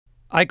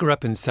I grew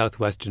up in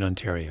southwestern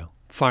Ontario,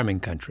 farming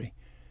country,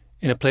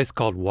 in a place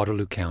called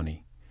Waterloo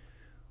County.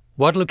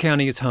 Waterloo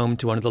County is home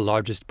to one of the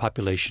largest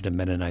population of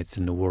Mennonites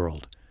in the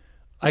world.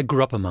 I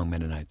grew up among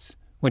Mennonites,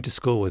 went to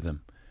school with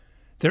them.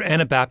 They're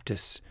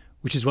Anabaptists,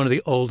 which is one of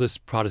the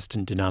oldest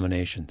Protestant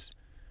denominations.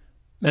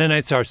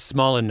 Mennonites are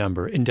small in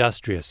number,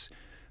 industrious,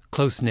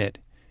 close-knit,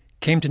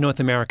 came to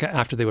North America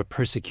after they were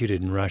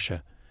persecuted in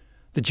Russia.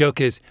 The joke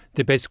is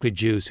they're basically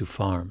Jews who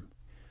farm.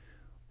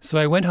 So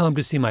I went home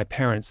to see my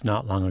parents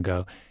not long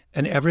ago,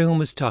 and everyone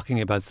was talking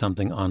about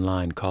something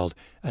online called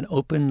An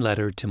Open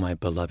Letter to My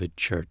Beloved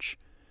Church.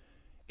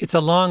 It's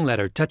a long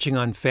letter touching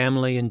on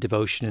family and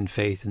devotion and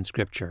faith and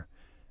scripture.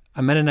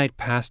 A Mennonite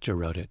pastor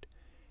wrote it.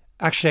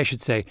 Actually, I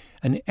should say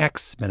an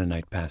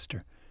ex-Mennonite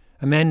pastor,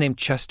 a man named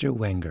Chester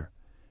Wenger.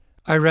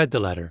 I read the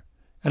letter,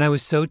 and I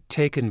was so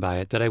taken by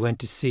it that I went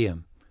to see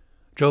him.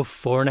 Drove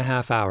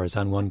 4.5 hours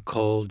on one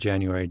cold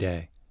January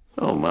day.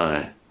 Oh,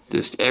 my.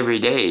 Just every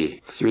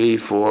day, 3,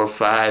 4,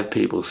 5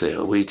 people say,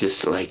 oh, we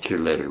just like your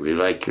letter, we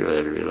like your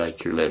letter, we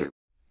like your letter.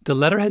 The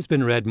letter has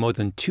been read more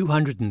than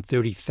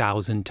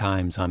 230,000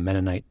 times on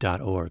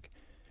Mennonite.org.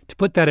 To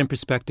put that in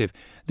perspective,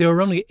 there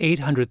are only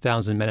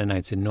 800,000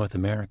 Mennonites in North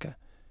America.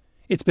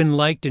 It's been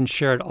liked and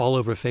shared all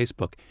over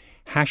Facebook.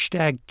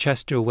 Hashtag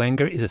Chester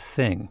Wenger is a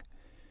thing.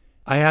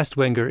 I asked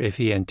Wenger if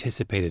he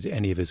anticipated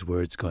any of his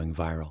words going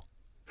viral.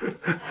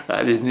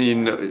 I didn't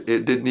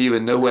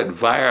even know what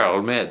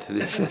viral meant.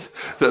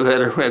 The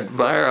letter went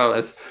viral.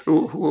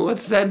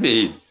 What's that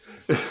mean?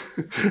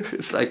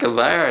 It's like a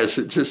virus.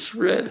 It just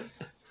spread.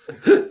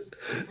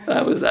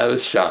 I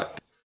was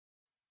shocked.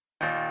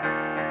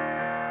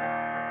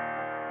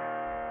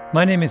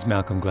 My name is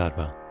Malcolm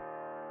Gladwell.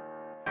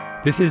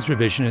 This is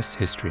Revisionist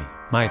History,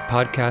 my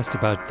podcast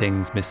about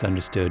things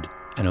misunderstood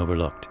and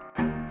overlooked.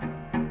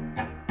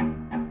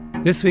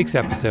 This week's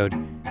episode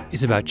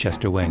is about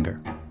Chester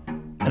Wenger,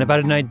 and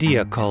about an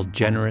idea called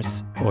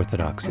generous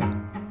orthodoxy.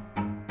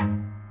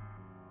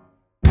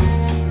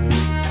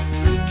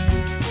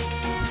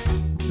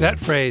 That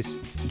phrase,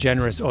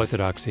 generous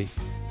orthodoxy,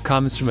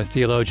 comes from a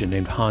theologian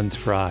named Hans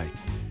Frey.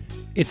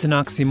 It's an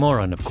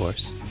oxymoron, of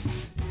course.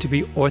 To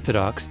be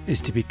orthodox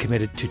is to be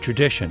committed to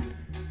tradition.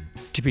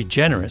 To be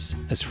generous,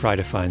 as Frey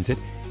defines it,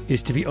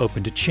 is to be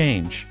open to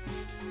change.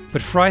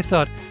 But Frey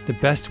thought the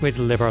best way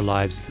to live our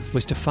lives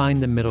was to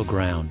find the middle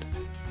ground.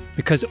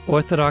 Because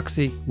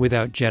orthodoxy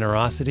without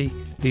generosity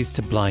leads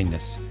to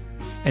blindness,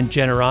 and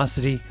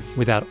generosity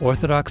without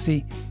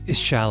orthodoxy is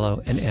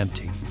shallow and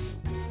empty.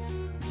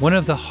 One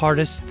of the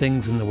hardest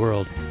things in the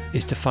world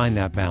is to find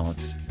that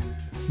balance,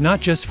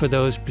 not just for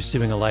those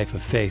pursuing a life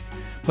of faith,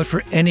 but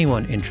for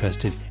anyone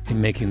interested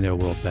in making their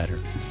world better.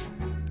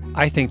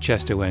 I think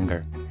Chester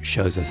Wenger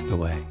shows us the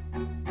way.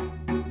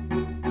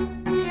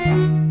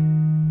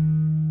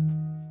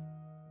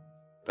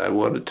 I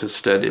wanted to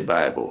study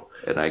Bible,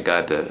 and I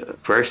got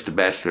first a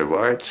Bachelor of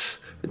Arts,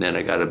 and then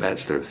I got a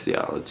Bachelor of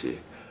Theology.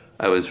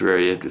 I was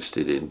very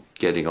interested in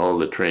getting all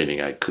the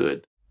training I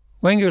could.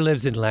 Wenger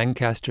lives in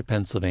Lancaster,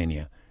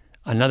 Pennsylvania,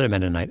 another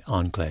Mennonite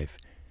enclave,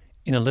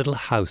 in a little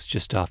house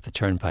just off the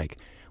turnpike,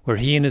 where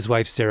he and his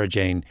wife Sarah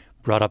Jane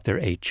brought up their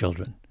 8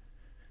 children.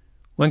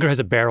 Wenger has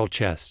a barrel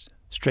chest,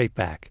 straight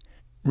back,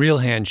 real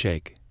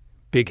handshake,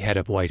 big head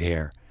of white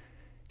hair.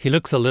 He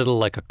looks a little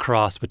like a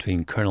cross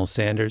between Colonel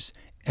Sanders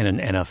and an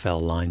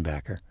NFL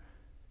linebacker.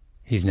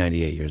 He's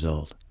 98 years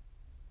old.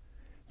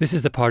 This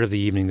is the part of the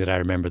evening that I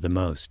remember the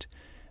most,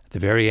 at the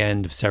very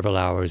end of several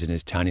hours in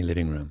his tiny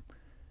living room.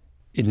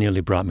 It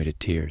nearly brought me to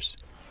tears.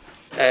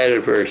 I had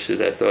a verse that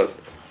I thought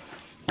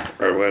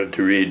I wanted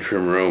to read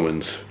from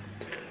Romans.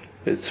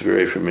 It's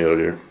very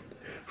familiar.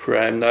 For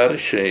I am not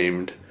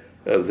ashamed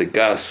of the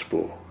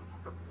gospel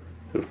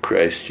of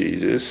Christ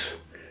Jesus.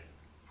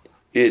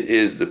 It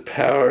is the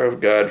power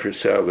of God for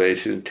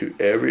salvation to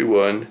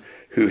everyone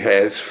who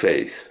has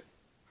faith.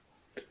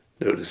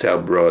 Notice how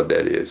broad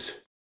that is.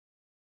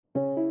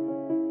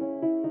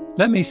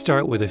 Let me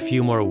start with a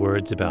few more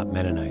words about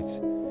Mennonites,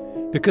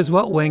 because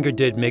what Wenger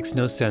did makes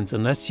no sense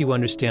unless you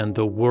understand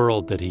the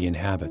world that he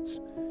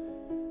inhabits.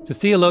 The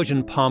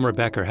theologian Palmer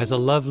Becker has a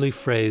lovely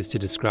phrase to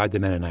describe the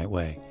Mennonite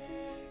way.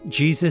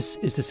 Jesus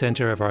is the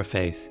center of our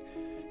faith.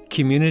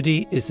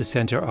 Community is the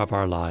center of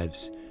our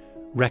lives.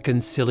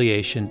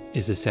 Reconciliation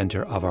is the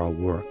center of our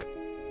work.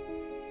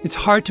 It's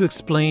hard to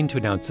explain to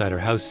an outsider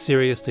how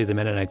seriously the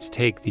Mennonites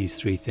take these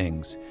 3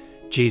 things: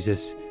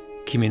 Jesus,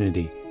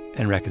 community,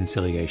 and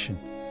reconciliation.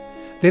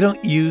 They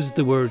don't use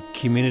the word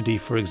community,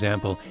 for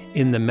example,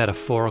 in the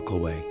metaphorical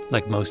way,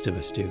 like most of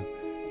us do.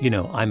 You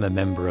know, I'm a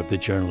member of the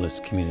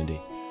journalist community.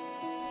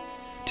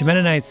 To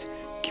Mennonites,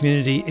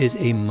 community is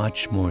a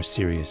much more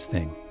serious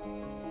thing.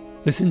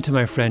 Listen to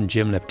my friend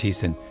Jim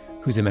Leptison,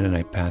 who's a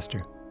Mennonite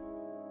pastor.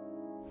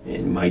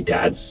 In my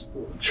dad's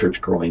church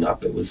growing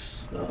up, it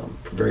was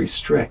very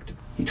strict.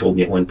 He told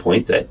me at one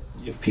point that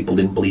if people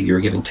didn't believe you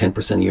were giving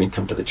 10% of your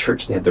income to the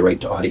church, they had the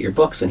right to audit your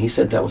books. And he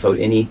said that without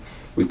any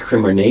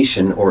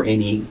recrimination or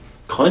any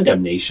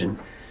condemnation,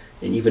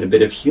 and even a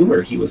bit of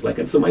humor. He was like,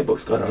 and so my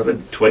books got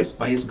audited twice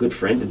by his good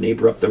friend and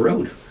neighbor up the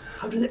road.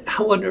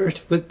 How on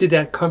earth did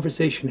that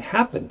conversation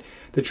happen?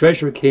 The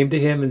treasurer came to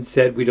him and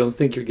said, "We don't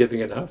think you're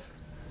giving enough."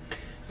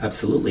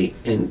 Absolutely.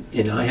 And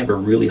I have a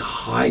really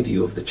high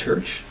view of the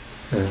church.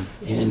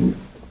 And,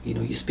 you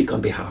know, you speak on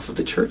behalf of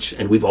the church,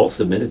 and we've all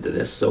submitted to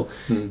this. So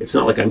it's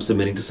not like I'm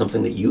submitting to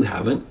something that you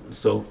haven't.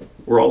 So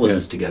we're all in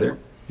this together.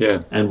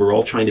 Yeah. And we're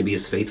all trying to be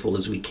as faithful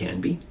as we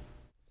can be.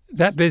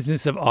 That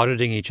business of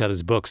auditing each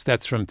other's books,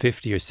 that's from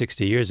 50 or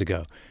 60 years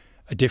ago,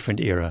 a different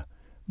era.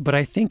 But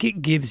I think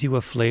it gives you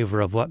a flavor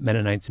of what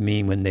Mennonites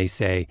mean when they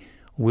say,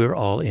 "We're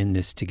all in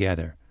this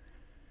together."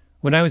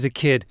 When I was a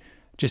kid,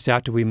 just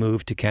after we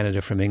moved to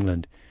Canada from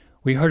England,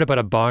 we heard about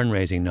a barn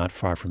raising not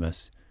far from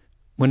us.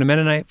 When a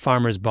Mennonite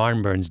farmer's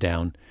barn burns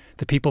down,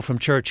 the people from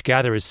church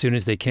gather as soon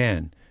as they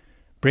can,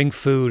 bring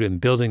food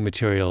and building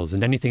materials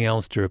and anything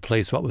else to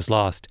replace what was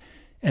lost,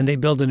 and they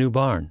build a new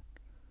barn,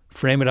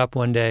 frame it up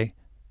one day,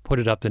 put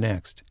it up the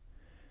next.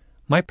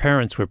 My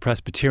parents were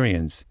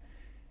Presbyterians,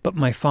 but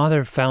my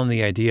father found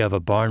the idea of a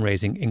barn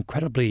raising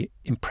incredibly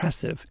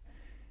impressive,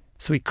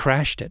 so he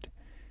crashed it.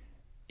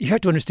 You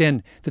have to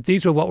understand that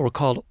these were what were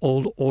called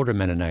Old Order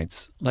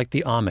Mennonites, like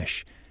the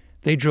Amish.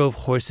 They drove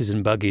horses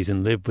and buggies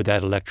and lived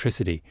without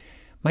electricity.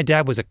 My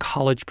dad was a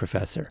college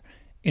professor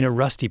in a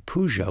rusty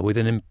Peugeot with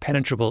an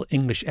impenetrable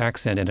English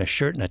accent and a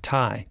shirt and a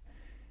tie.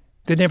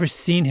 They'd never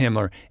seen him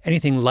or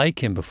anything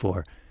like him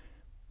before.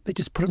 They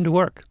just put him to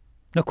work.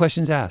 No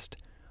questions asked.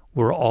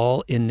 We're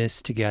all in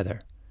this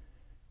together.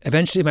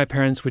 Eventually, my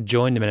parents would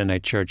join the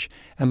Mennonite church,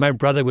 and my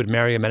brother would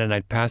marry a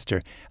Mennonite pastor,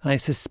 and I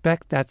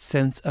suspect that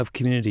sense of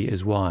community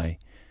is why.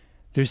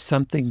 There's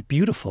something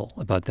beautiful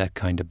about that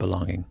kind of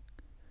belonging.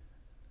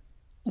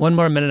 One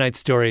more Mennonite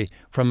story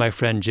from my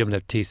friend Jim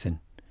Leptison.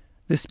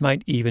 This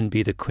might even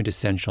be the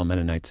quintessential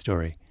Mennonite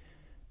story.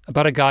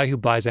 About a guy who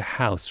buys a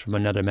house from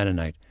another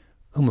Mennonite,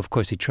 whom of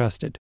course he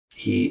trusted.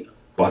 He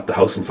bought the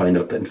house and found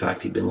out that in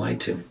fact he'd been lied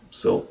to.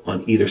 So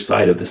on either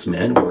side of this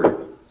man were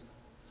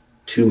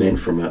two men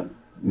from a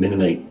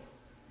Mennonite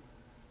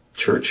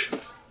church.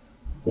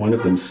 One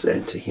of them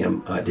said to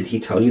him, "Did he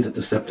tell you that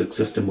the septic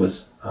system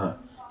was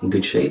in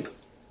good shape?"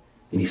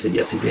 And he said,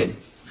 "Yes, he did."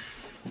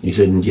 And he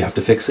said, "And you have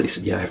to fix it?" He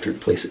said, "Yeah, I have to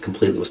replace it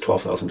completely. It was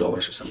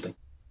 $12,000 or something."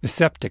 The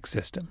septic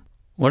system,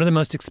 one of the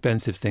most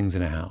expensive things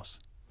in a house.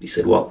 He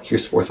said, "Well,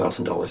 here's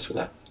 $4,000 for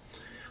that."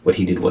 What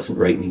he did wasn't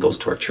right, and he goes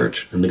to our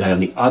church. And the guy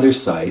on the other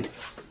side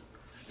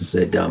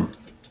said,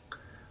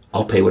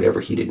 "I'll pay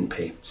whatever he didn't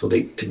pay." So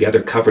they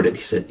together covered it.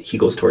 He said, "He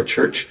goes to our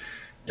church,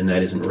 and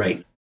that isn't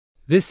right."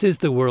 This is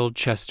the world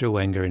Chester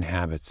Wenger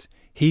inhabits.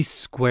 He's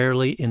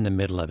squarely in the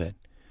middle of it.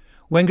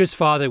 Wenger's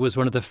father was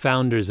one of the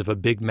founders of a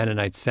big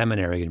Mennonite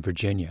seminary in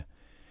Virginia.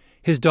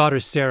 His daughter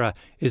Sarah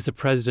is the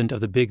president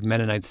of the big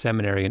Mennonite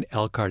seminary in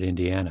Elkhart,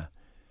 Indiana.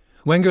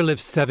 Wenger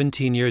lived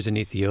 17 years in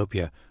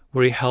Ethiopia,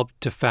 where he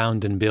helped to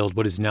found and build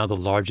what is now the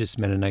largest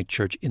Mennonite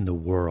church in the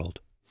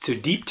world. So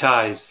deep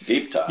ties.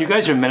 Deep ties. You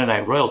guys are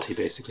Mennonite royalty,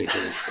 basically.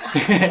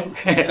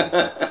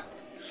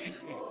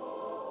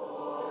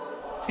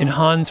 In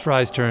Hans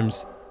Frey's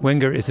terms,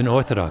 Wenger is an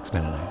Orthodox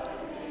Mennonite,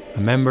 a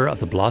member of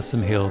the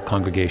Blossom Hill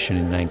congregation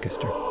in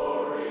Lancaster.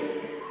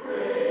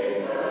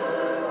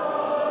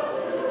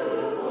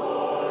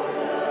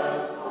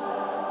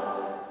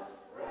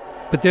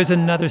 But there's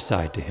another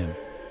side to him.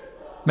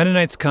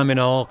 Mennonites come in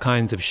all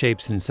kinds of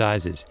shapes and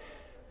sizes.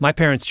 My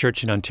parents'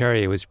 church in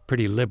Ontario was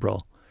pretty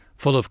liberal,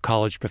 full of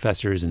college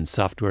professors and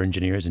software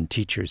engineers and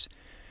teachers.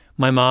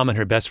 My mom and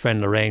her best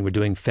friend Lorraine were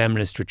doing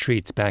feminist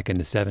retreats back in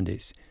the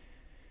 70s.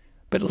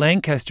 But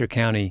Lancaster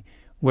County,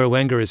 where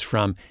Wenger is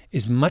from,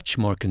 is much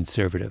more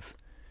conservative.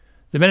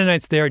 The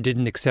Mennonites there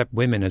didn't accept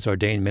women as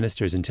ordained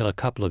ministers until a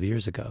couple of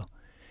years ago.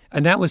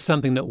 And that was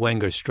something that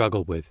Wenger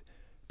struggled with,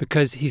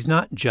 because he's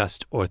not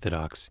just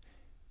Orthodox.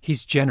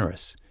 He's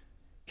generous.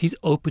 He's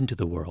open to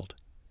the world.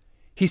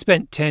 He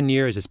spent 10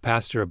 years as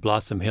pastor of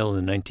Blossom Hill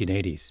in the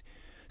 1980s.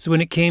 So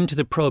when it came to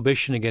the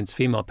prohibition against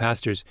female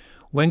pastors,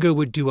 Wenger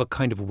would do a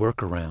kind of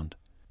workaround.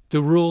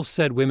 The rules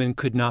said women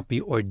could not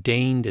be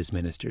ordained as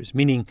ministers,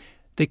 meaning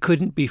they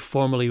couldn't be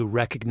formally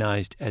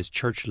recognized as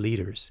church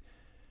leaders.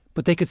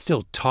 But they could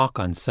still talk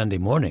on Sunday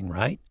morning,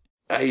 right?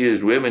 I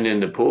used women in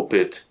the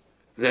pulpit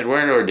that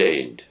weren't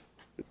ordained.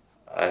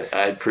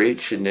 I'd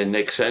preach, and then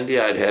next Sunday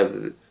I'd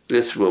have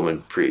this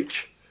woman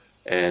preach.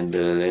 And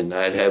then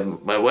I'd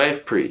have my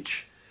wife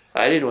preach.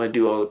 I didn't want to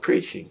do all the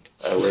preaching.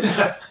 I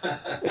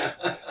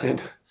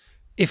would.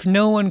 If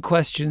no one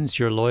questions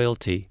your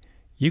loyalty,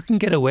 you can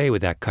get away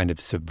with that kind of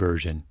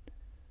subversion.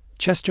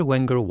 Chester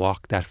Wenger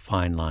walked that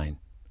fine line,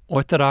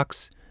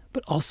 orthodox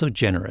but also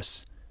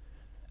generous,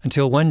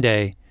 until one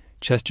day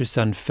Chester's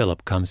son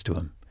Philip comes to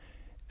him,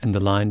 and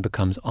the line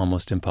becomes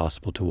almost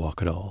impossible to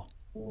walk at all.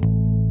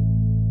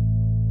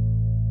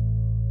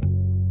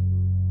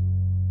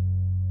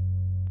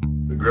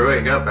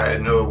 Growing up, I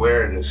had no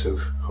awareness of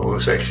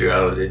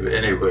homosexuality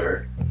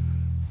anywhere.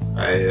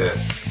 I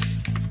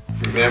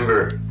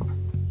remember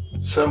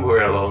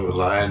somewhere along the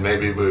line,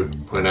 maybe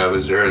when I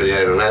was early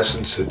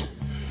adolescence, that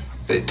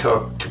they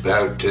talked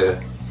about a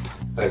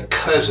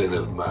cousin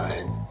of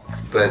mine,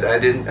 but I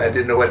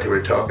didn't know what they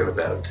were talking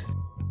about.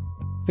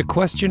 The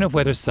question of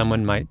whether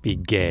someone might be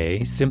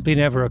gay simply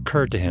never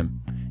occurred to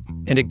him,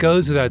 and it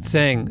goes without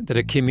saying that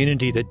a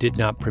community that did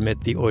not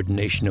permit the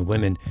ordination of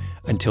women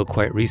until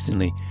quite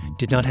recently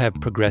did not have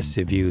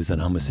progressive views on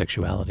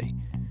homosexuality.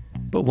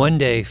 But one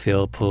day,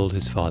 Phil pulled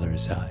his father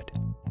aside.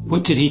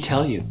 What did he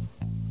tell you?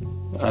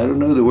 I don't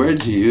know the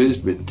words he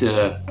used, but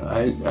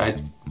I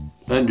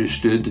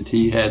understood that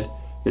he had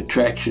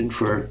attraction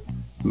for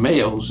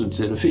males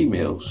instead of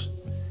females.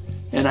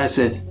 And I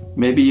said,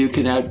 maybe you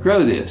can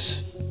outgrow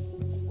this.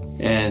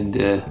 And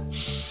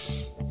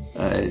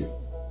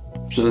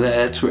so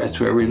that's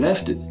where we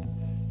left it.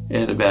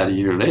 And about a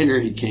year later,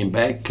 he came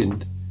back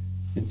and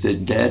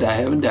said, Dad, I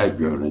haven't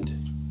outgrown it.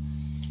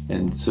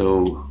 And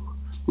so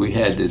we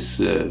had this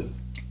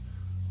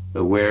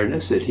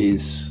awareness that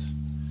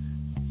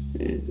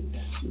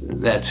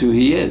that's who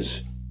he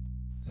is.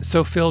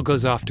 So Phil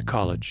goes off to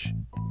college.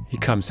 He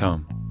comes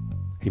home.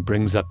 He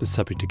brings up the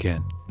subject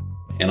again.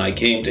 And I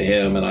came to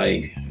him and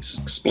I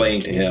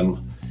explained to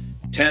him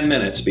 10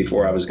 minutes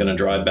before I was going to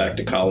drive back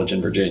to college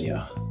in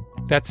Virginia.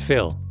 That's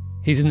Phil.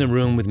 He's in the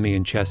room with me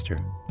and Chester,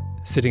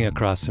 sitting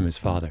across from his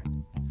father.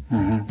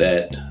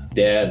 That,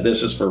 Dad,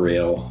 this is for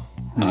real.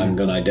 I'm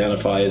going to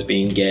identify as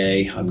being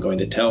gay. I'm going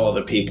to tell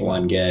other people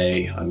I'm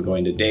gay. I'm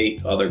going to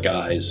date other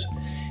guys.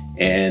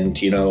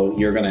 And,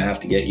 you're going to have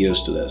to get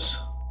used to this.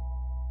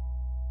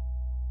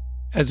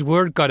 As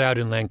word got out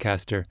in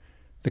Lancaster,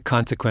 the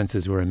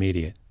consequences were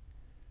immediate.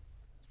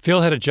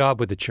 Phil had a job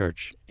with the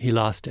church. He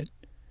lost it.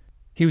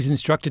 He was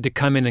instructed to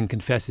come in and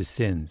confess his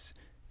sins.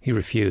 He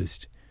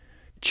refused.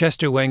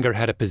 Chester Wenger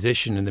had a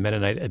position in the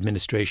Mennonite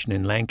administration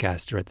in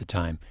Lancaster at the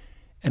time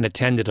and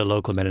attended a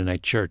local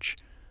Mennonite church.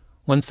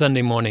 One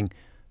Sunday morning,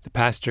 the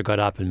pastor got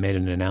up and made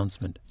an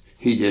announcement.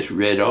 He just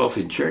read off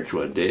in church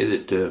one day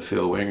that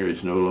Phil Wenger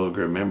is no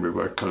longer a member of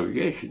our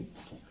congregation.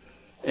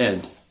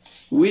 And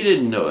we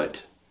didn't know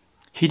it.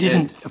 He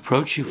didn't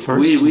approach you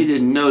first? We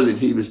didn't know that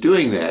he was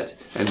doing that.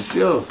 And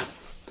Phil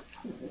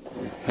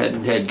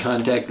hadn't had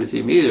contact with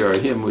him either, or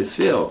him with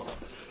Phil.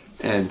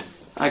 And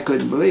I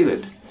couldn't believe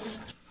it.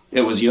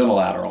 It was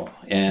unilateral,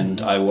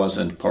 and I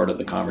wasn't part of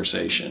the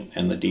conversation,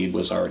 and the deed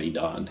was already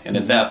done. And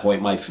at that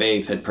point, my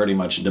faith had pretty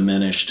much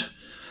diminished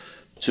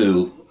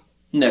to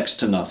next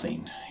to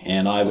nothing,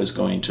 and I was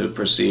going to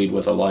proceed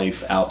with a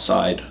life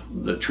outside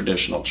the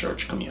traditional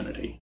church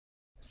community.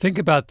 Think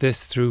about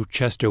this through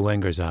Chester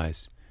Wenger's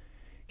eyes.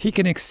 He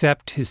can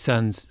accept his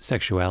son's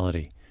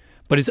sexuality,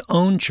 but his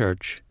own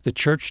church, the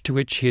church to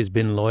which he has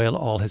been loyal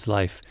all his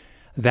life,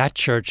 that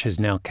church has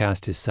now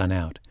cast his son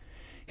out.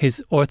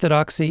 His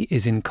orthodoxy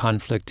is in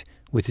conflict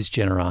with his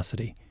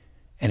generosity,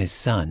 and his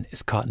son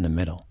is caught in the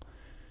middle.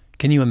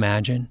 Can you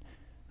imagine?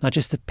 Not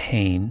just the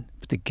pain,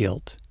 but the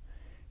guilt.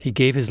 He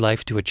gave his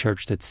life to a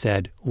church that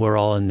said, we're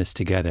all in this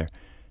together,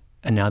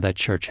 and now that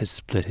church has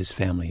split his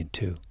family in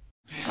two.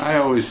 I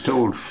always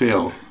told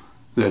Phil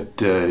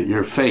that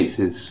your faith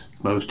is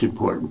most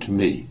important to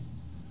me,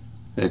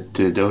 that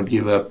don't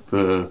give up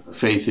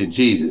faith in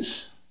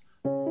Jesus.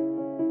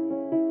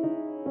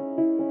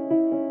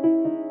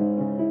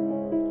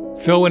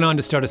 Phil went on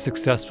to start a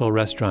successful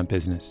restaurant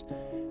business.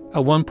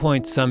 At one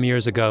point, some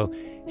years ago,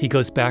 he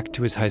goes back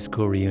to his high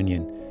school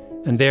reunion,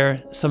 and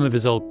there, some of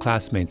his old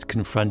classmates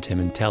confront him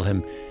and tell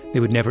him they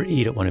would never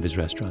eat at one of his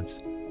restaurants.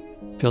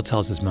 Phil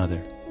tells his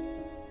mother.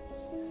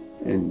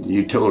 And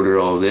you told her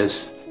all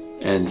this,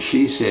 and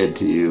she said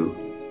to you,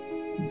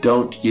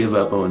 don't give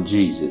up on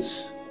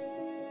Jesus.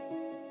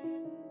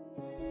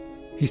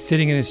 He's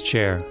sitting in his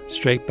chair,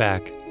 straight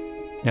back,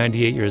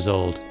 98 years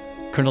old.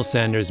 Colonel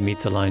Sanders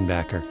meets a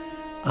linebacker,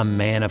 a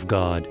man of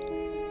God.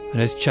 And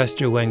as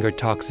Chester Wenger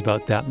talks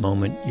about that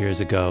moment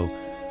years ago,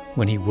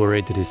 when he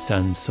worried that his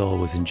son's soul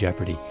was in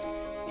jeopardy,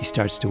 he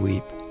starts to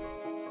weep.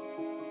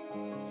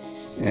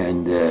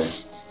 And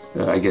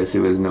I guess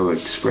there was no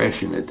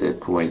expression at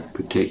that point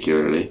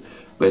particularly,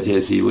 but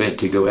as he went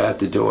to go out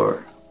the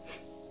door,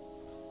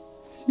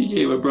 he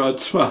gave a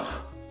broad smile.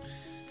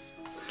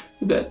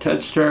 That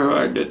touched her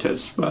heart, that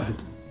touched mine.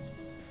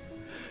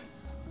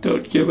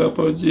 Don't give up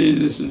on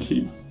Jesus. And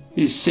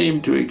he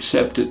seemed to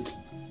accept it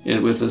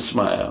with a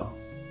smile.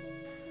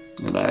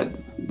 And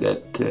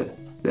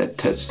that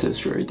touched us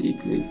very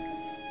deeply.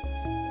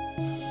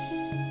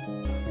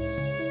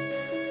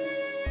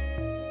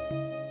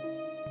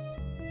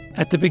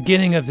 At the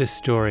beginning of this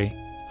story,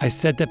 I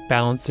said that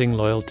balancing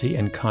loyalty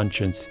and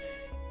conscience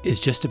is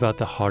just about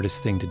the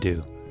hardest thing to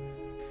do.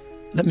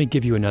 Let me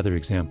give you another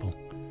example.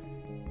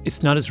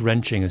 It's not as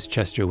wrenching as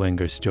Chester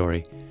Wenger's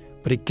story,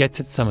 but it gets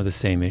at some of the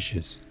same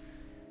issues.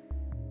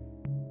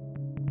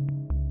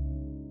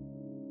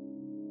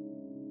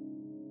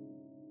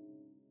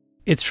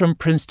 It's from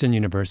Princeton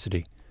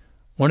University,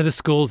 one of the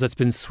schools that's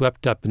been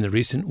swept up in the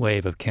recent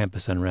wave of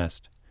campus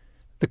unrest.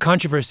 The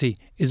controversy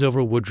is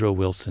over Woodrow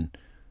Wilson,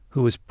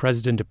 who was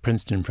president of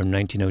Princeton from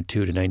 1902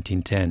 to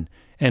 1910,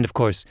 and, of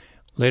course,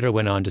 later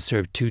went on to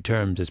serve 2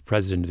 terms as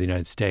president of the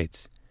United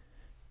States.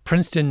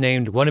 Princeton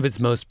named one of its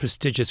most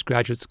prestigious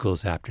graduate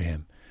schools after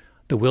him,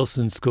 the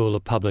Wilson School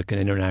of Public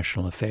and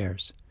International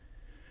Affairs.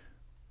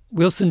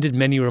 Wilson did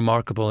many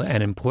remarkable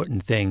and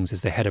important things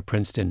as the head of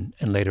Princeton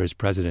and later as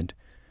president.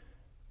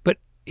 But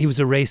he was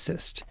a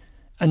racist,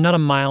 and not a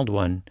mild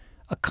one,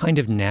 a kind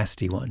of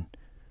nasty one.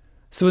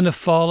 So in the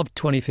fall of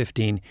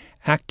 2015,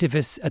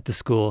 activists at the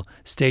school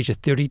staged a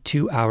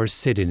 32-hour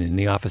sit-in in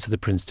the office of the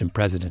Princeton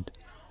president.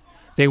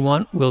 They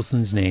want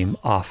Wilson's name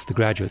off the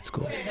graduate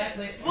school.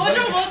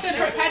 Woodrow Wilson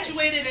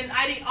perpetuated an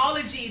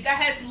ideology that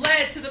has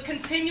led to the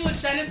continual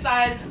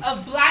genocide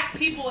of black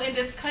people in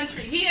this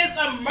country. He is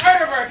a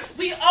murderer.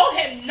 We owe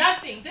him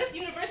nothing. This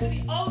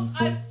university owes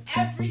us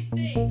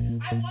everything.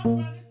 I walk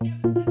around this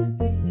campus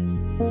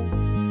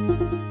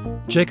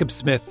understanding. Jacob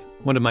Smith,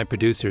 one of my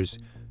producers,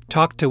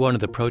 talked to one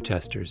of the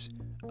protesters,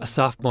 a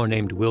sophomore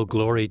named Will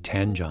Glory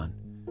Tanjon.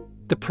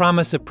 The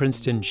promise of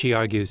Princeton, she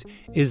argues,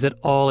 is that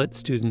all its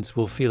students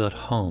will feel at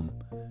home.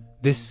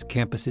 This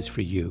campus is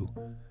for you.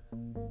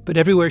 But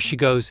everywhere she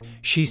goes,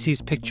 she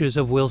sees pictures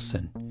of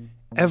Wilson.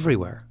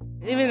 Everywhere.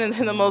 Even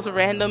in the most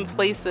random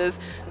places,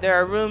 there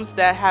are rooms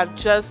that have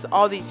just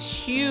all these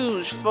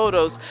huge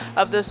photos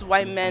of this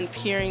white man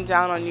peering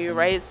down on you,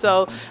 right?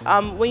 So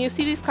when you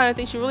see these kind of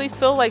things, you really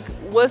feel like,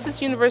 was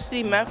this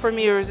university meant for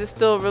me, or is it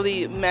still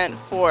really meant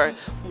for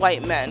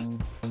white men?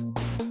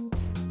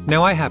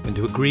 Now, I happen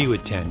to agree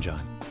with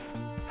Tanjon.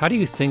 How do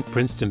you think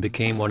Princeton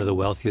became one of the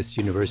wealthiest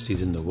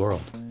universities in the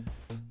world?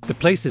 The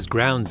place is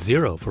ground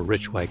zero for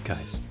rich white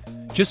guys.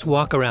 Just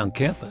walk around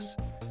campus.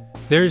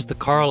 There's the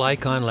Carl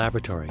Icahn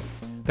Laboratory.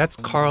 That's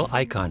Carl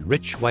Icahn,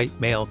 rich white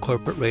male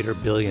corporate raider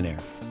billionaire.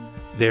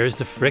 There's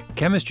the Frick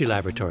Chemistry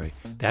Laboratory.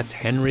 That's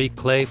Henry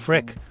Clay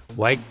Frick,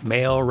 white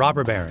male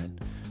robber baron.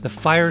 The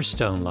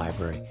Firestone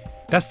Library.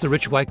 That's the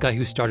rich white guy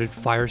who started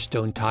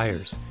Firestone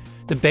Tires.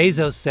 The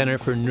Bezos Center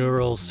for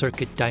Neural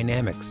Circuit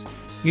Dynamics.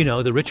 You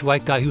know, the rich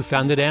white guy who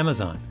founded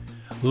Amazon.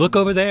 Look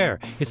over there.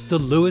 It's the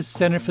Lewis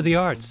Center for the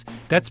Arts.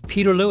 That's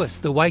Peter Lewis,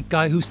 the white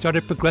guy who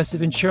started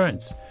Progressive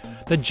Insurance.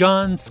 The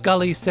John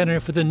Scully Center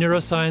for the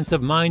Neuroscience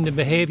of Mind and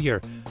Behavior.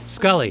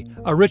 Scully,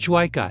 a rich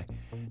white guy.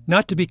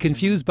 Not to be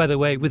confused, by the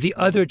way, with the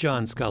other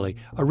John Scully,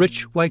 a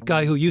rich white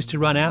guy who used to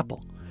run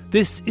Apple.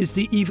 This is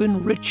the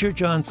even richer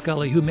John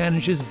Scully who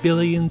manages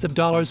billions of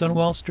dollars on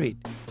Wall Street.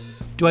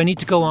 Do I need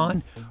to go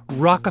on?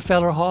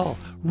 Rockefeller Hall,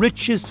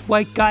 richest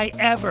white guy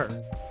ever.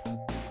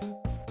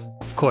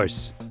 Of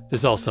course,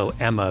 there's also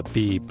Emma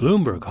B.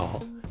 Bloomberg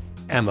Hall.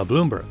 Emma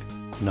Bloomberg,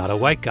 not a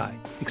white guy,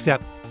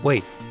 except,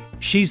 wait,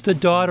 she's the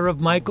daughter of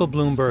Michael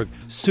Bloomberg,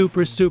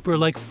 super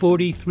like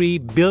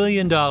 $43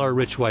 billion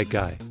rich white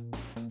guy.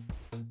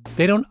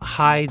 They don't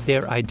hide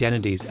their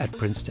identities at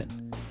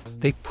Princeton.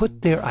 They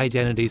put their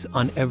identities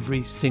on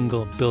every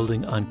single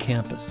building on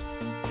campus.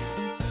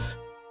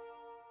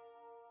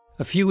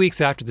 A few weeks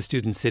after the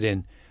students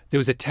sit-in, there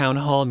was a town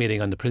hall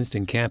meeting on the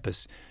Princeton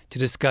campus to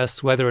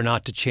discuss whether or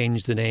not to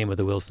change the name of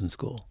the Wilson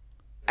School.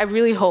 I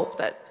really hope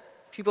that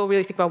people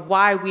really think about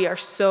why we are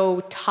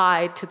so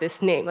tied to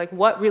this name. Like,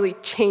 what really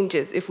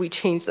changes if we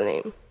change the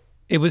name?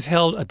 It was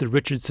held at the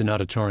Richardson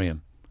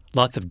Auditorium.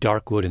 Lots of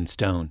dark wood and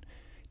stone,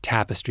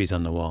 tapestries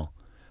on the wall.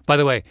 By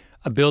the way,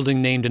 a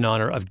building named in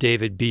honor of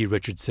David B.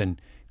 Richardson,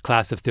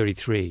 class of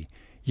 '33,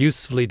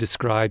 usefully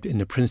described in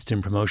the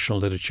Princeton promotional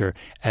literature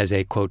as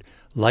a, quote,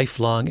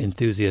 lifelong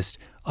enthusiast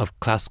of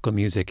classical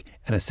music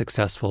and a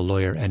successful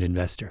lawyer and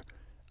investor.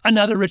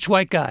 Another rich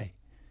white guy.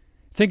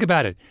 Think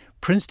about it.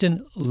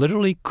 Princeton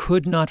literally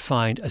could not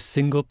find a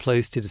single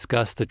place to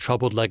discuss the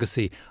troubled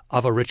legacy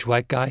of a rich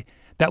white guy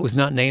that was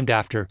not named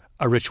after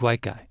a rich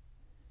white guy.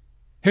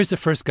 Here's the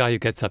first guy who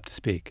gets up to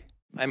speak.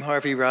 I'm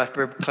Harvey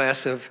Rothberg,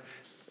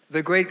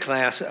 the great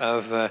class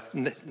of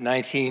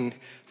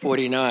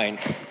 1949.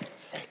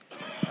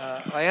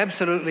 I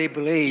absolutely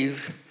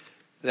believe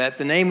that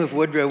the name of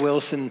Woodrow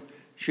Wilson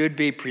should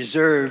be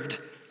preserved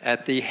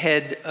at the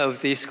head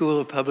of the School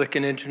of Public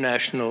and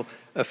International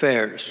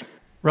Affairs.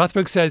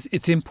 Rothberg says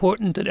it's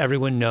important that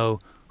everyone know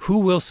who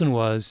Wilson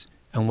was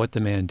and what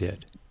the man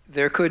did.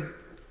 There could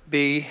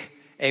be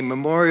a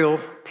memorial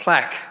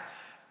plaque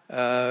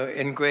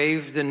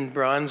engraved in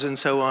bronze and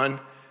so on,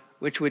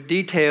 which would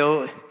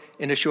detail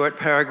in a short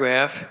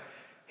paragraph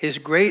his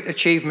great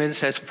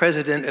achievements as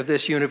president of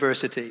this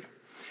university.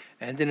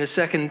 And in a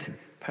second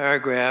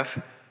paragraph,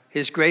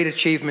 his great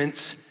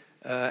achievements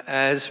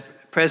as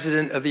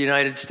president of the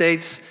United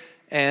States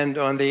and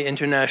on the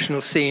international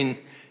scene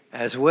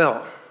as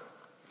well.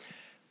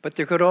 But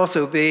there could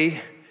also be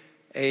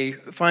a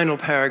final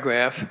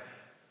paragraph,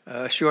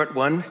 a short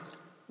one,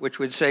 which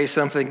would say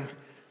something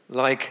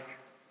like,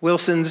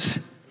 Wilson's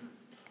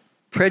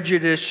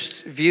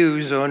prejudiced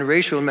views on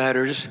racial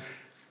matters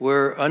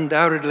were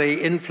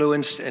undoubtedly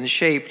influenced and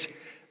shaped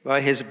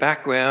by his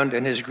background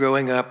and his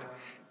growing up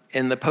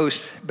in the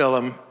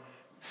post-bellum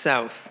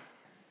South.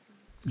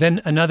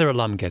 Then another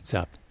alum gets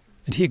up,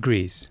 and he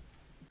agrees.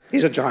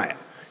 He's a giant.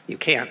 You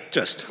can't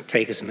just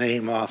take his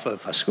name off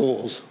of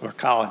schools or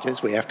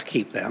colleges. We have to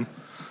keep them.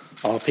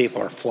 All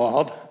people are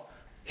flawed.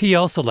 He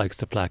also likes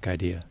the plaque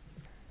idea.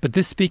 But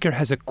this speaker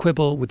has a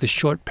quibble with the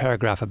short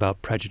paragraph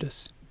about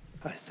prejudice.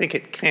 I think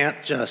it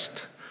can't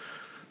just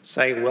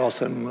say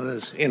Wilson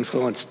was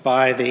influenced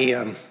by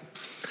the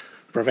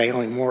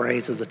prevailing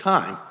mores of the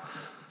time,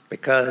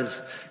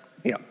 because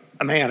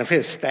a man of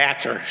his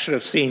stature should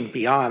have seen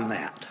beyond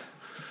that.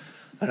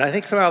 And I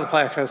think somehow the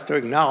plaque has to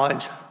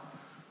acknowledge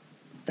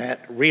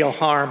that real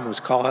harm was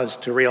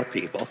caused to real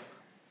people.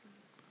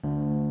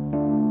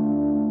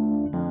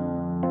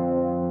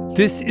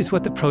 This is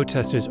what the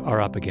protesters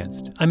are up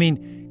against. I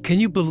mean, can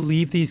you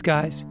believe these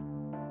guys?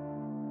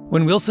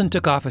 When Wilson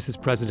took office as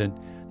president,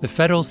 the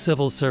Federal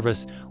Civil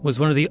Service was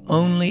one of the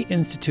only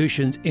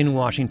institutions in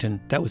Washington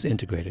that was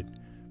integrated.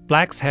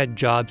 Blacks had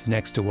jobs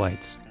next to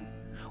whites.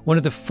 One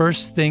of the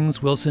first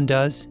things Wilson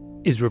does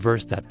is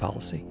reverse that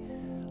policy.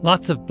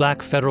 Lots of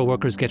black federal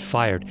workers get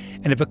fired,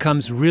 and it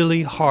becomes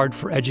really hard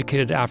for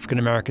educated African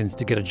Americans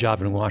to get a job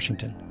in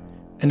Washington.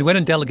 And when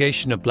a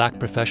delegation of black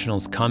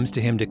professionals comes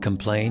to him to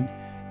complain,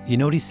 you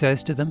know what he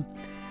says to them?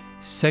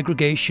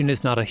 Segregation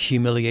is not a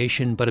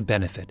humiliation but a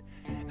benefit,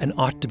 and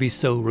ought to be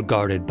so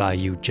regarded by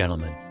you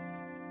gentlemen.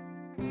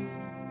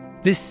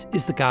 This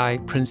is the guy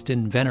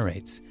Princeton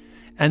venerates.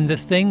 And the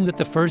thing that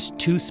the first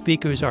two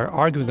speakers are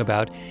arguing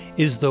about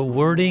is the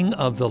wording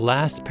of the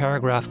last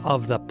paragraph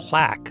of the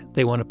plaque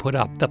they want to put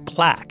up, the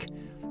plaque,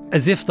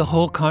 as if the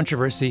whole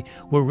controversy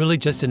were really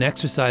just an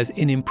exercise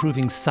in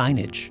improving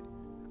signage.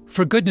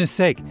 For goodness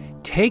sake,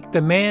 take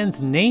the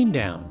man's name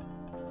down.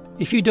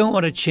 If you don't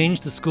want to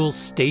change the school's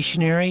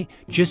stationery,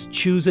 just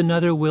choose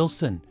another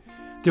Wilson.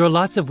 There are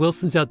lots of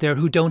Wilsons out there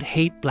who don't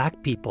hate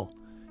black people.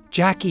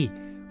 Jackie,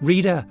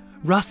 Rita,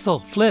 Russell,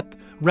 Flip,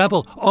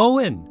 Rebel,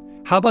 Owen.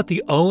 How about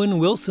the Owen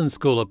Wilson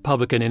School of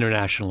Public and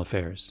International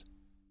Affairs?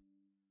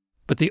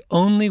 But the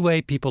only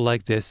way people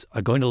like this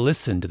are going to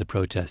listen to the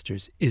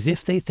protesters is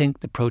if they think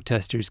the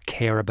protesters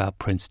care about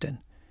Princeton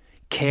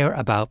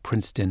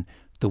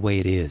the way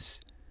it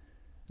is.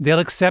 They'll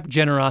accept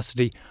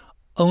generosity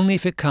only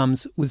if it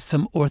comes with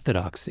some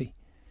orthodoxy.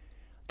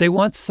 They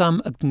want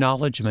some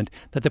acknowledgement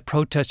that the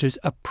protesters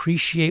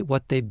appreciate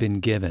what they've been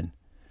given,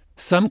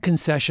 some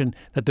concession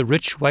that the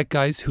rich white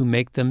guys who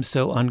make them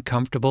so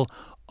uncomfortable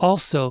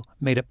also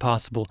made it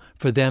possible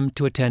for them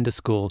to attend a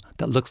school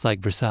that looks like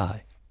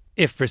Versailles.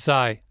 If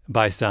Versailles,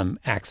 by some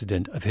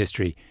accident of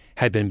history,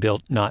 had been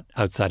built not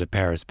outside of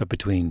Paris, but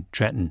between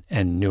Trenton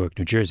and Newark,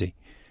 New Jersey.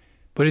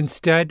 But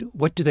instead,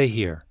 what do they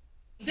hear?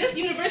 This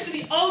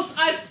university owes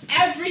us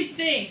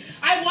everything.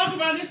 I walk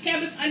around this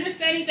campus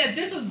understanding that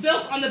this was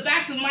built on the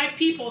backs of my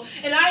people,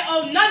 and I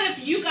owe none of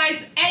you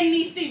guys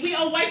anything. We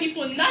owe white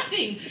people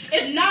nothing,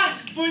 if not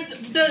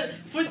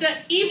for the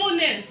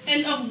evilness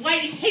and of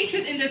white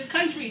hatred in this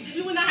country.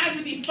 We would not have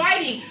to be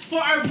fighting for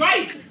our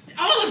rights.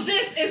 All of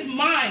this is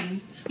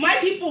mine. My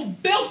people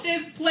built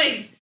this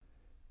place.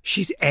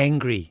 She's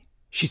angry.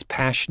 She's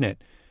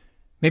passionate.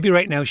 Maybe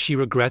right now she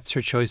regrets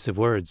her choice of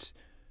words.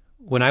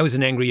 When I was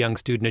an angry young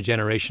student a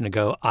generation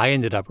ago, I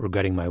ended up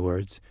regretting my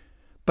words.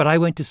 But I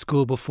went to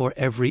school before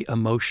every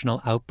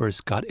emotional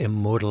outburst got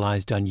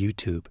immortalized on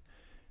YouTube.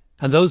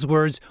 And those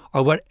words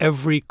are what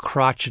every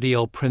crotchety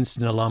old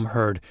Princeton alum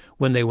heard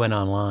when they went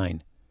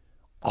online.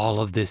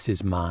 All of this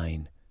is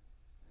mine.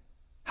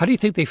 How do you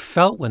think they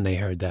felt when they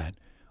heard that?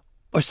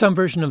 Or some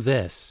version of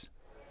this?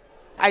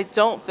 I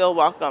don't feel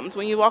welcomed.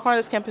 When you walk around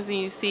this campus and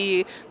you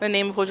see the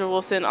name of Woodrow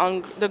Wilson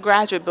on the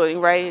graduate building,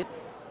 right?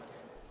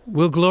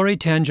 Will Glory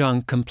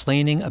Tanjong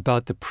complaining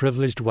about the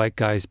privileged white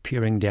guys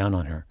peering down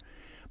on her.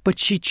 But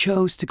she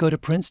chose to go to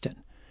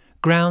Princeton.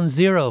 Ground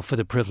zero for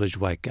the privileged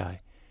white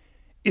guy.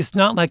 It's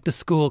not like the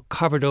school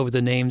covered over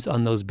the names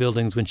on those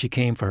buildings when she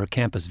came for her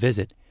campus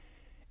visit.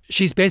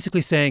 She's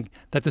basically saying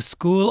that the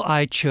school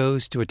I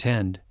chose to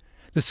attend,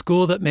 the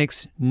school that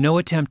makes no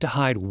attempt to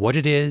hide what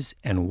it is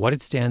and what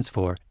it stands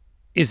for,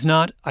 is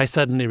not, I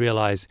suddenly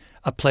realize,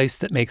 a place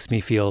that makes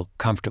me feel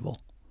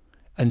comfortable.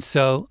 And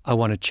so I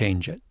want to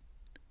change it.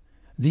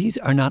 These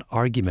are not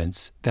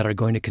arguments that are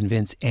going to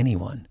convince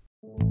anyone.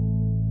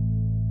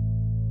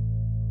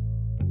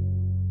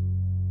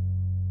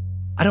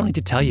 I don't need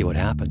to tell you what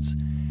happens.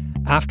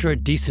 After a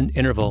decent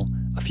interval,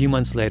 a few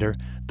months later,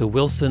 the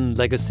Wilson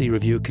Legacy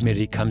Review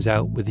Committee comes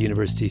out with the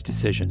university's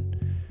decision.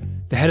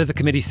 The head of the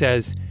committee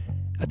says,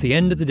 "At the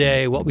end of the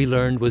day, what we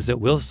learned was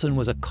that Wilson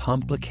was a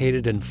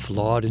complicated and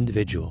flawed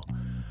individual.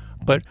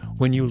 But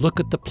when you look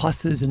at the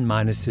pluses and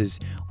minuses,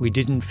 we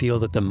didn't feel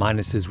that the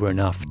minuses were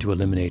enough to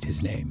eliminate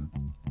his name."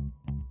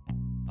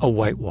 A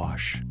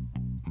whitewash.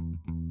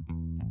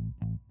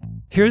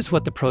 Here's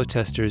what the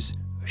protesters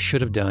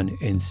should have done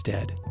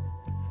instead.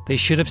 They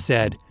should have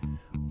said,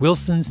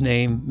 "Wilson's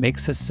name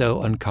makes us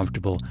so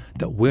uncomfortable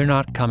that we're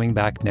not coming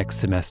back next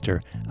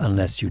semester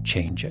unless you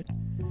change it.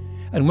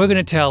 And we're going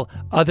to tell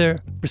other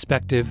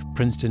prospective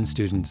Princeton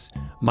students,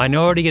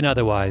 minority and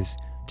otherwise,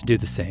 to do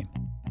the same."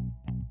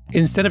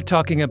 Instead of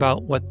talking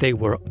about what they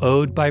were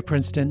owed by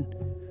Princeton,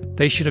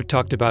 they should have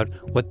talked about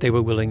what they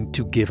were willing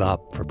to give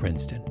up for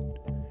Princeton.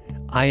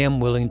 I am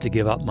willing to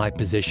give up my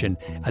position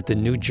at the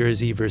New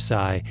Jersey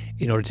Versailles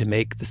in order to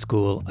make the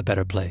school a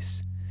better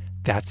place.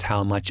 That's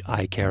how much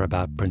I care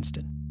about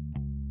Princeton.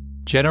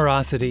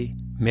 Generosity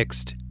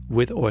mixed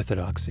with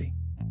orthodoxy.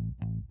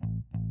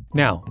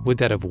 Now, would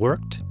that have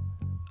worked?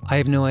 I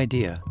have no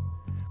idea.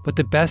 but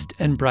the best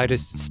and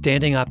brightest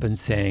standing up and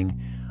saying,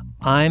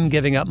 I'm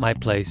giving up my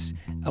place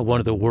at one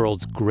of the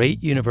world's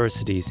great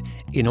universities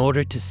in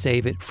order to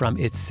save it from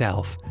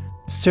itself,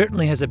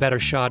 certainly has a better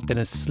shot than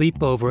a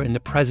sleepover in the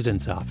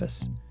president's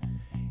office.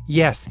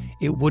 Yes,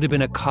 it would have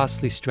been a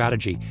costly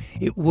strategy.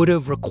 It would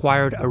have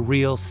required a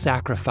real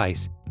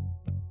sacrifice.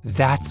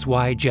 That's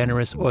why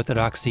generous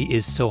orthodoxy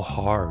is so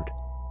hard.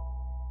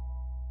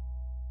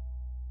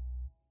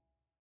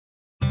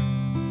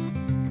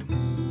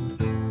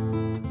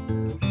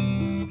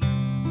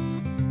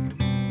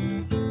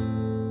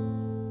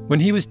 When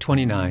he was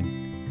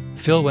 29,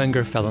 Phil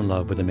Wenger fell in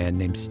love with a man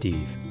named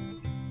Steve.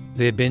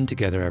 They had been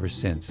together ever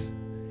since.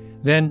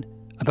 Then,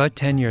 about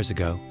 10 years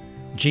ago,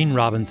 Gene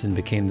Robinson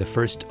became the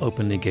first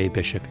openly gay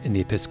bishop in the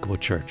Episcopal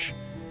Church,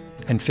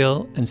 and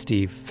Phil and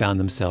Steve found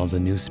themselves a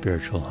new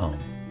spiritual home.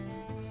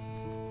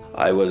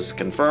 I was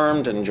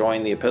confirmed and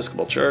joined the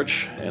Episcopal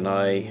Church, and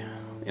I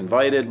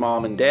invited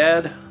Mom and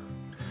Dad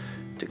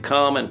to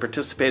come and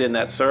participate in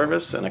that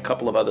service, and a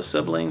couple of other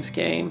siblings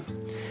came.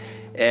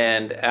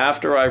 And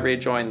after I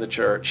rejoined the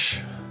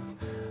church,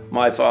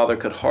 my father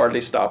could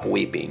hardly stop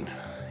weeping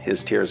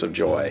his tears of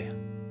joy.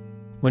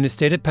 When the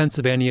state of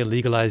Pennsylvania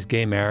legalized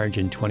gay marriage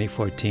in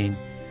 2014,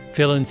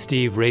 Phil and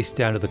Steve raced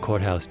down to the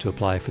courthouse to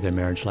apply for their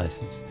marriage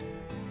license.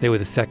 They were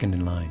the second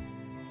in line.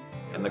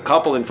 And the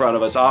couple in front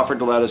of us offered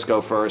to let us go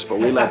first, but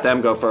we let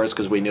them go first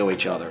because we knew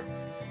each other.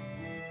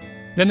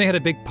 Then they had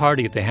a big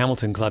party at the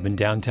Hamilton Club in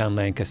downtown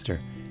Lancaster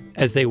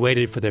as they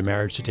waited for their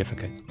marriage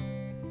certificate.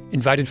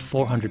 Invited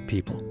 400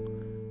 people.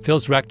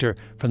 Phil's rector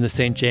from the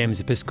St. James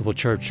Episcopal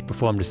Church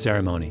performed a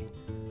ceremony.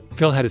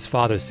 Phil had his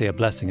father say a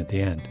blessing at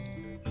the end.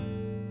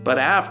 But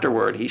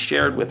afterward, he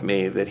shared with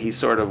me that he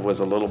sort of was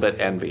a little bit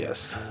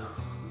envious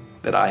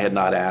that I had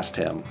not asked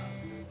him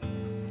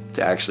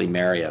to actually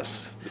marry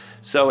us.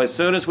 So as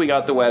soon as we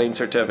got the wedding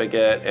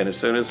certificate, and as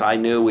soon as I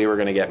knew we were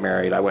going to get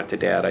married, I went to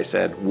Dad. I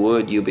said,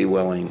 would you be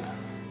willing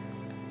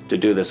to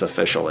do this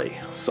officially?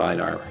 Sign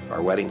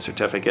our wedding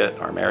certificate,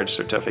 our marriage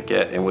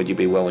certificate, and would you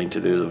be willing to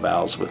do the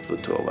vows with the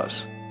two of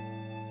us?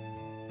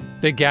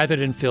 They gathered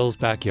in Phil's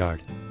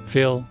backyard.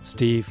 Phil,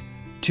 Steve,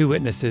 two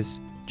witnesses,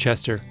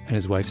 Chester and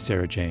his wife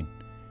Sarah Jane.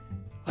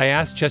 I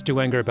asked Chester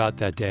Wenger about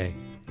that day.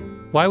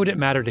 Why would it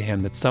matter to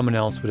him that someone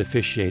else would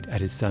officiate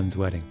at his son's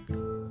wedding?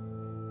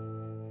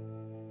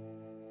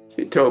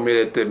 He told me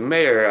that the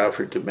mayor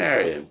offered to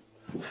marry him.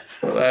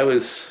 Well, I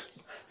was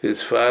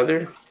his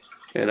father,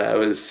 and I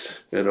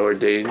was an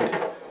ordained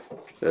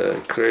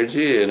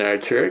clergy in our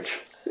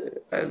church.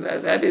 And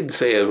I didn't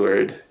say a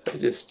word. I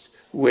just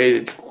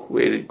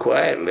waited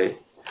quietly.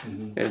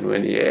 Mm-hmm. And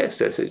when he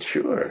asked, I said,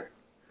 sure.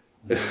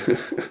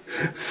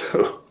 Mm-hmm.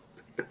 So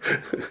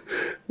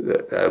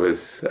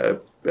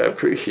I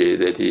appreciate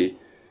that he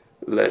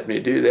let me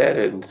do that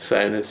and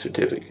sign a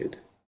certificate.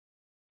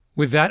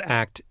 With that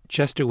act,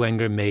 Chester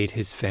Wenger made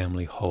his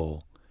family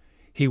whole.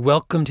 He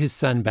welcomed his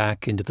son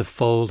back into the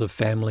fold of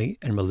family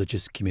and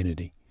religious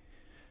community.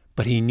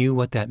 But he knew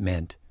what that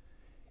meant.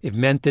 It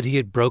meant that he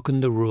had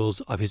broken the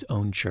rules of his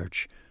own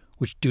church,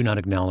 which do not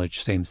acknowledge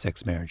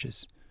same-sex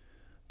marriages.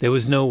 There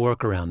was no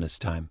workaround this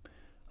time,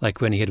 like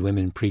when he had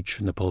women preach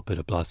from the pulpit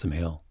of Blossom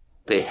Hill.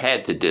 They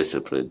had the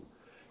discipline,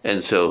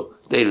 and so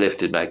they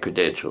lifted my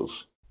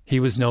credentials. He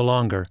was no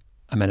longer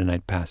a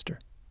Mennonite pastor.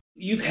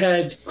 You've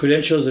had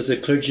credentials as a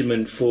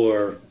clergyman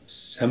for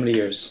how many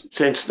years?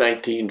 Since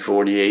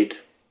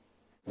 1948.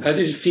 How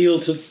did it feel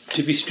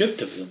to be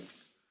stripped of them?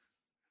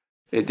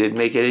 It didn't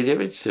make any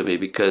difference to me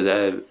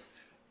because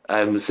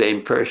I'm the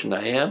same person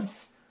I am.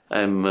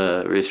 I'm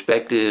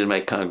respected in my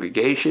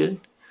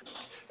congregation.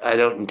 I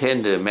don't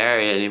intend to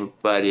marry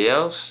anybody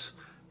else.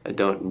 I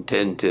don't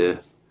intend to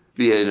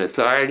be an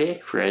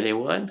authority for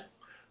anyone.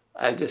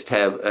 I just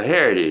have a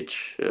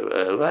heritage,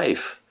 a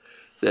life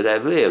that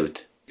I've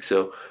lived.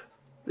 So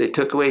they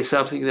took away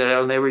something that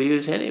I'll never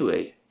use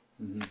anyway.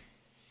 Mm-hmm.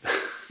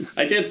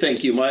 I did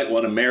think you might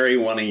want to marry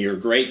one of your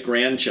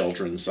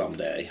great-grandchildren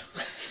someday.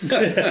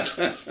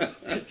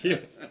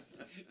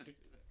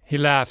 He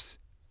laughs,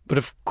 but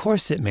of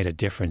course it made a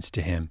difference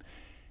to him.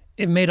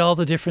 It made all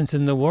the difference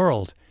in the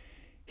world.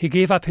 He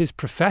gave up his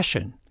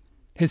profession,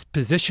 his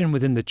position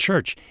within the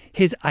church,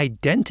 his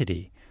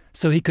identity,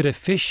 so he could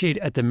officiate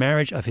at the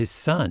marriage of his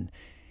son.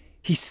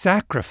 He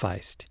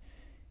sacrificed.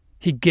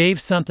 He gave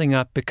something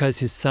up because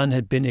his son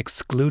had been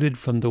excluded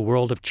from the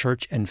world of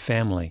church and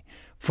family.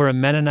 For a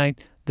Mennonite,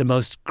 the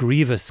most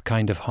grievous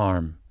kind of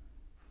harm.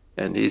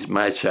 And he's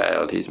my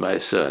child. He's my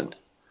son.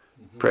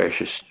 Mm-hmm.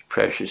 Precious,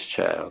 precious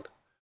child.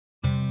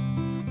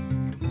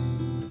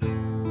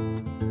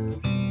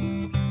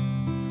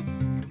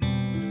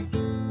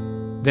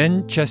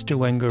 Then Chester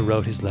Wenger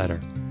wrote his letter,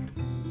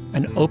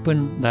 an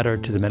open letter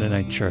to the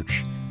Mennonite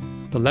Church,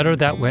 the letter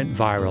that went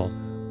viral,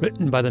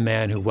 written by the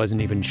man who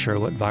wasn't even sure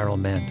what viral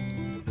meant.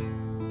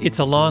 It's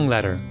a long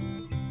letter,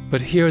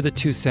 but here are the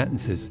two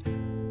sentences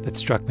that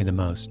struck me the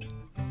most.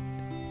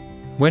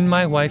 When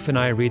my wife and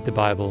I read the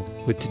Bible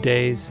with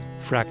today's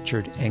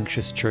fractured,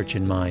 anxious church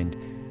in mind,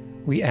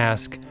 we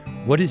ask,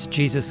 what is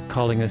Jesus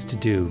calling us to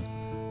do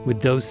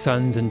with those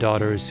sons and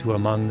daughters who are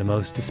among the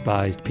most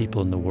despised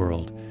people in the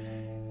world,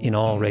 in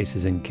all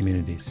races and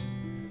communities?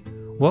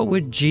 What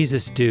would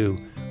Jesus do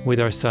with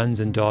our sons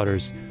and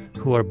daughters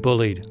who are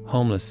bullied,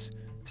 homeless,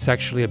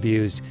 sexually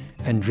abused,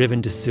 and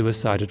driven to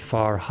suicide at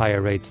far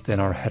higher rates than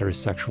our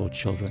heterosexual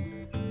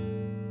children?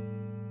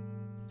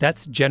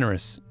 That's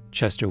generous,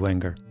 Chester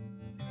Wenger,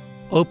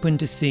 open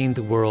to seeing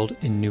the world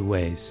in new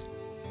ways.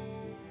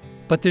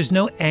 But there's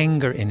no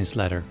anger in his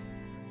letter.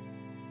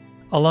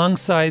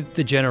 Alongside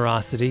the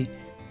generosity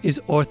is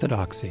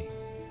orthodoxy,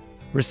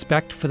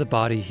 respect for the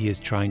body he is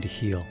trying to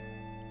heal.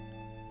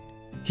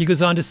 He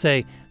goes on to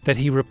say that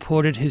he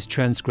reported his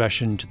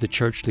transgression to the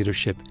church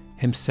leadership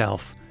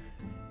himself.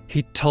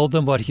 He told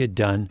them what he had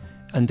done,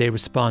 and they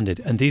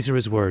responded, and these are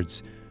his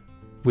words,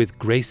 with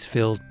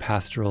grace-filled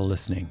pastoral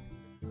listening.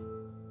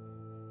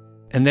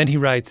 And then he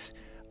writes,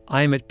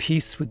 I am at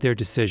peace with their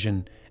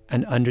decision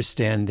and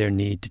understand their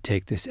need to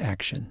take this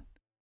action.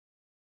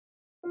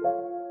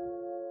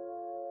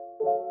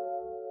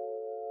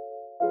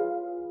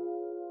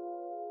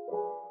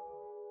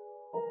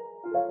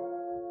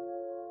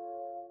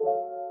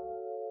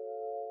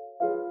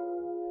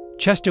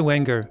 Chester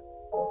Wenger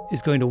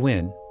is going to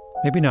win,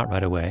 maybe not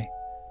right away,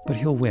 but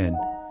he'll win,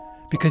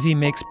 because he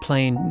makes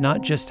plain not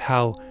just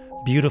how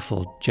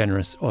beautiful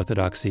generous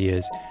orthodoxy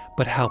is,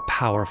 but how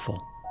powerful,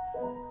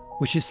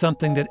 which is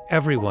something that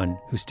everyone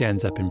who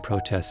stands up in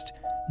protest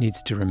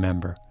needs to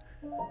remember.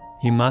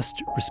 You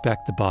must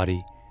respect the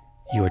body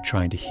you are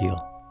trying to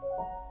heal.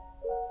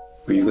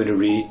 Were you going to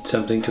read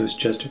something to us,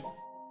 Chester?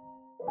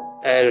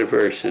 I had a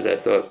verse that I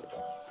thought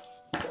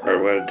I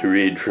wanted to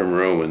read from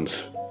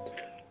Romans.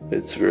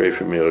 It's very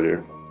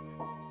familiar.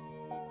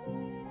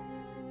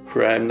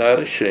 For I am not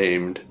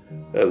ashamed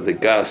of the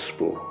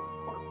gospel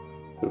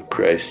of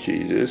Christ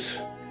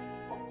Jesus.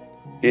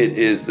 It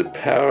is the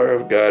power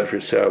of God for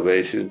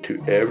salvation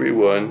to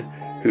everyone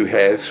who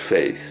has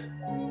faith.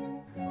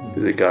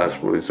 The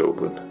gospel is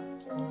open.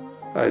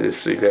 I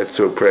just think that's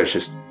so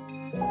precious.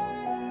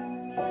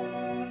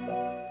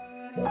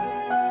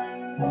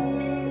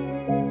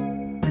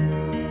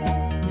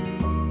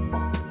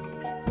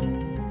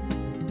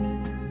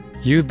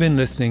 You've been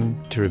listening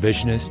to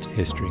Revisionist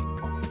History.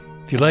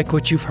 If you like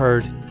what you've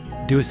heard,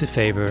 do us a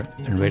favor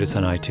and rate us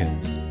on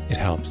iTunes. It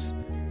helps.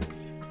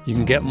 You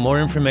can get more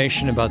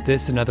information about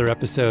this and other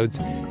episodes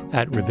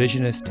at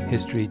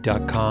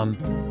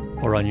revisionisthistory.com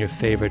or on your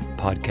favorite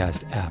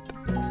podcast app.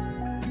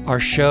 Our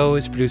show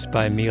is produced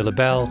by Mia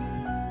LaBelle,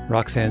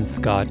 Roxanne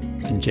Scott,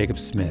 and Jacob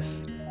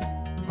Smith.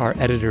 Our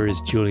editor is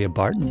Julia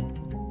Barton.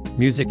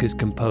 Music is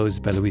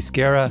composed by Luis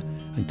Guerra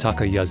and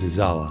Taka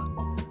Yasuzawa.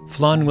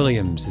 Flan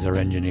Williams is our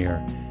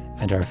engineer,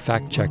 and our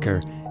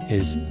fact-checker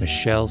is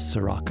Michelle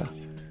Soraka.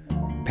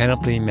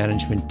 Panoply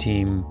Management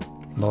Team,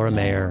 Laura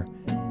Mayer,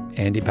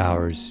 Andy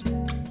Bowers,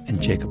 and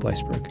Jacob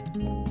Weisberg.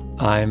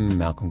 I'm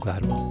Malcolm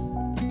Gladwell.